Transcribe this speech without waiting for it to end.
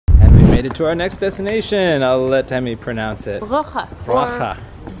made it to our next destination. I'll let Tammy pronounce it. Bruges.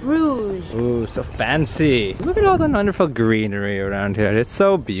 Bruges. Ooh, so fancy. Look at all the wonderful greenery around here. It's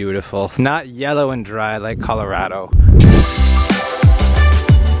so beautiful. Not yellow and dry like Colorado.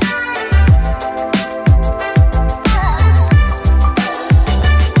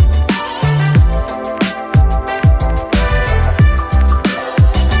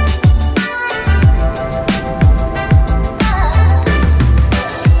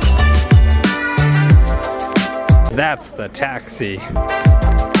 That's the taxi.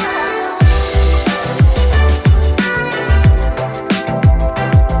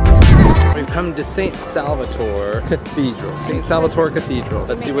 We've come to St. Salvatore Cathedral. St. Salvatore Cathedral.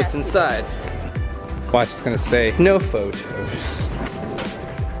 Let's see what's inside. Watch, it's gonna say no photos.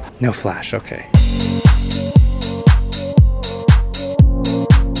 No flash, okay.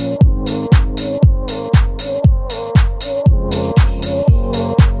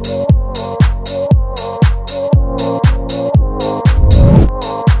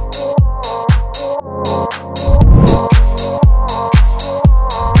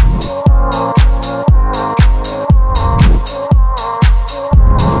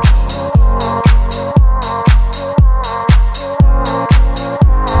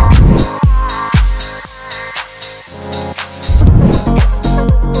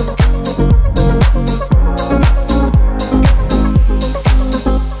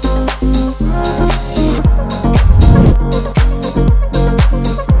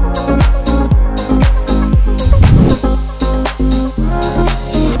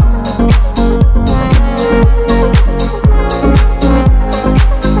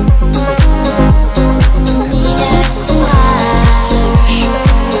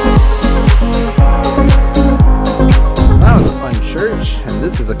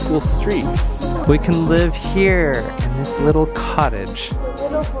 Street. We can live here in this little cottage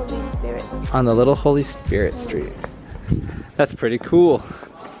on the Little Holy Spirit Street. That's pretty cool.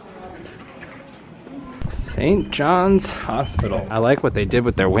 St. John's Hospital. I like what they did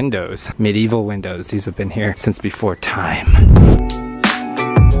with their windows. Medieval windows. These have been here since before time.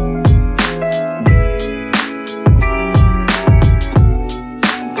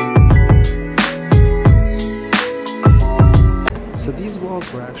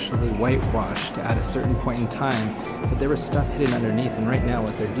 Were actually whitewashed at a certain point in time, but there was stuff hidden underneath, and right now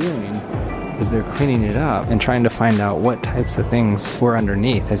what they're doing is they're cleaning it up and trying to find out what types of things were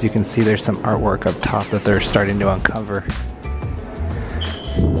underneath. As you can see, there's some artwork up top that they're starting to uncover.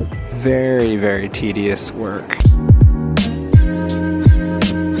 Very, very tedious work.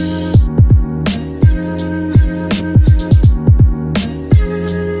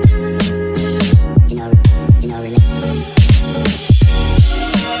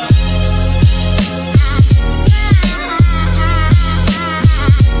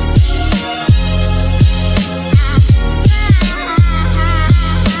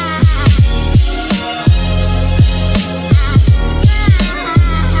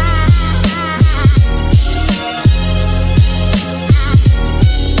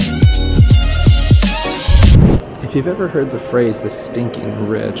 If you've ever heard the phrase, the stinking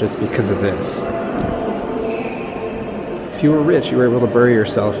rich, it's because of this. If you were rich, you were able to bury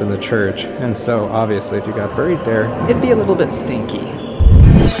yourself in the church, and so obviously if you got buried there, it'd be a little bit stinky.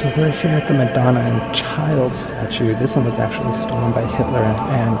 So we're here at the Madonna and Child statue. This one was actually stolen by Hitler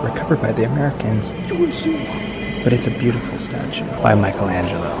and recovered by the Americans. But it's a beautiful statue by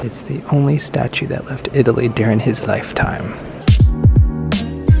Michelangelo. It's the only statue that left Italy during his lifetime.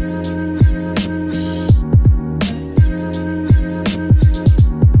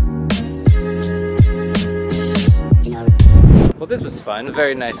 Well, this was fun. A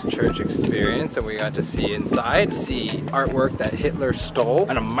very nice church experience, and we got to see inside, see artwork that Hitler stole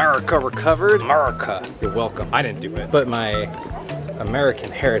and America recovered. America, you're welcome. I didn't do it, but my American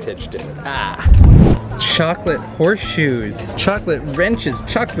heritage did. Chocolate horseshoes, chocolate wrenches,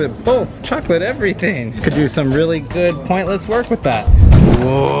 chocolate bolts, chocolate everything. Could do some really good pointless work with that.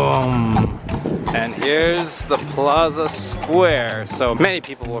 Whoa. And here's the Plaza Square. So many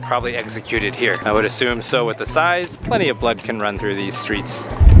people were probably executed here. I would assume so with the size. Plenty of blood can run through these streets.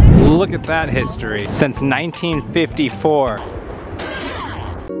 Look at that history. Since 1954.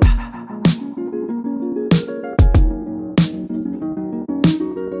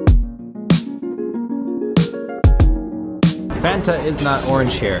 Fanta is not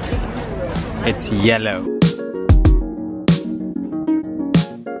orange here. It's yellow.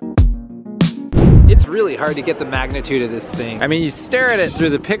 It's really hard to get the magnitude of this thing. I mean, you stare at it through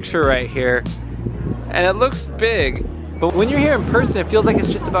the picture right here, and it looks big, but when you're here in person, it feels like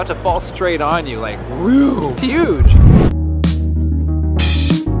it's just about to fall straight on you, like, woo, huge.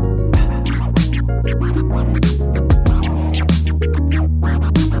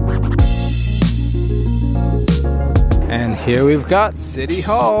 here we've got City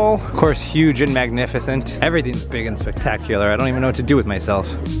Hall. Of course, huge and magnificent. Everything's big and spectacular. I don't even know what to do with myself.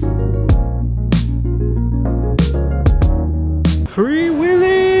 Free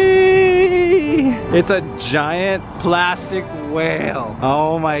Willy! It's a giant plastic whale.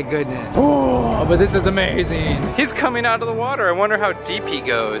 Oh my goodness. Oh, but this is amazing. He's coming out of the water. I wonder how deep he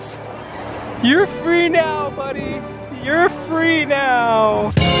goes. You're free now, buddy. You're free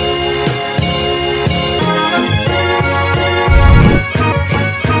now.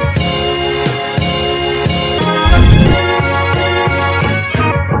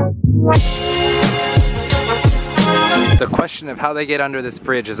 The question of how they get under this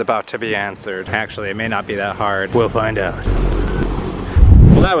bridge is about to be answered. Actually, it may not be that hard. We'll find out.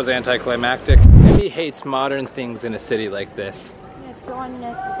 Well, that was anticlimactic. He hates modern things in a city like this. It's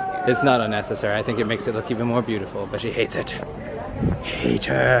unnecessary. It's not unnecessary. I think it makes it look even more beautiful, but she hates it. Hate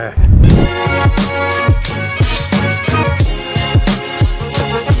her.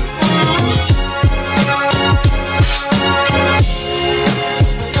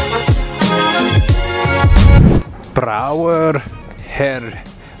 Brauer Herrn.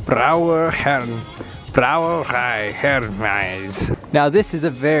 Now this is a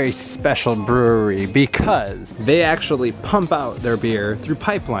very special brewery because they actually pump out their beer through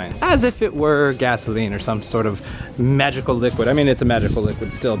pipeline as if it were gasoline or some sort of magical liquid. I mean, it's a magical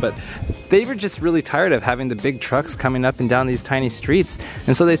liquid still, but they were just really tired of having the big trucks coming up and down these tiny streets.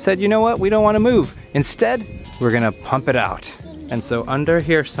 And so they said, you know what, we don't want to move. Instead, we're gonna pump it out. And so under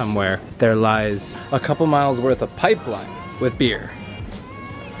here somewhere, there lies a couple miles worth of pipeline with beer.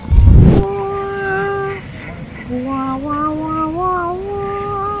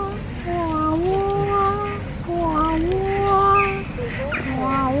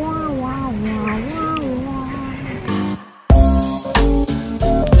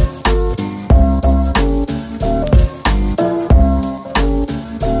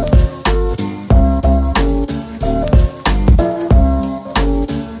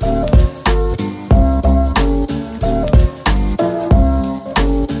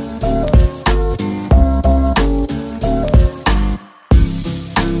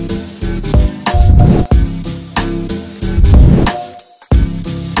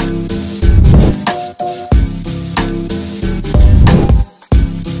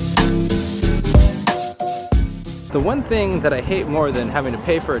 The one thing that I hate more than having to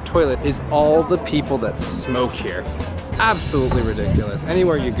pay for a toilet is all the people that smoke here. Absolutely ridiculous.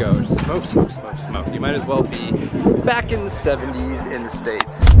 Anywhere you go, smoke, smoke, smoke, smoke. You might as well be back in the 70s in the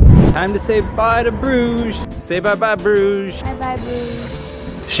States. Time to say bye to Bruges. Say bye-bye, Bruges. Bye-bye,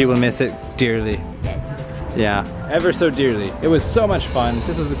 Bruges. She will miss it dearly. Yes. Yeah, ever so dearly. It was so much fun.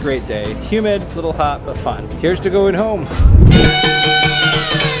 This was a great day. Humid, a little hot, but fun. Here's to going home.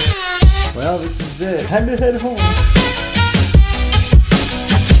 Well, this is it. Time to head home.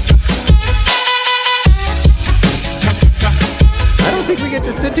 I don't think we get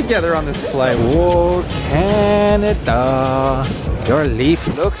to sit together on this flight. Whoa, Canada. Your leaf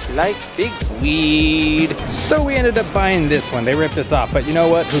looks like big weed. So we ended up buying this one. They ripped us off, but you know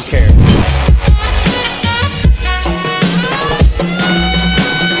what? Who cares?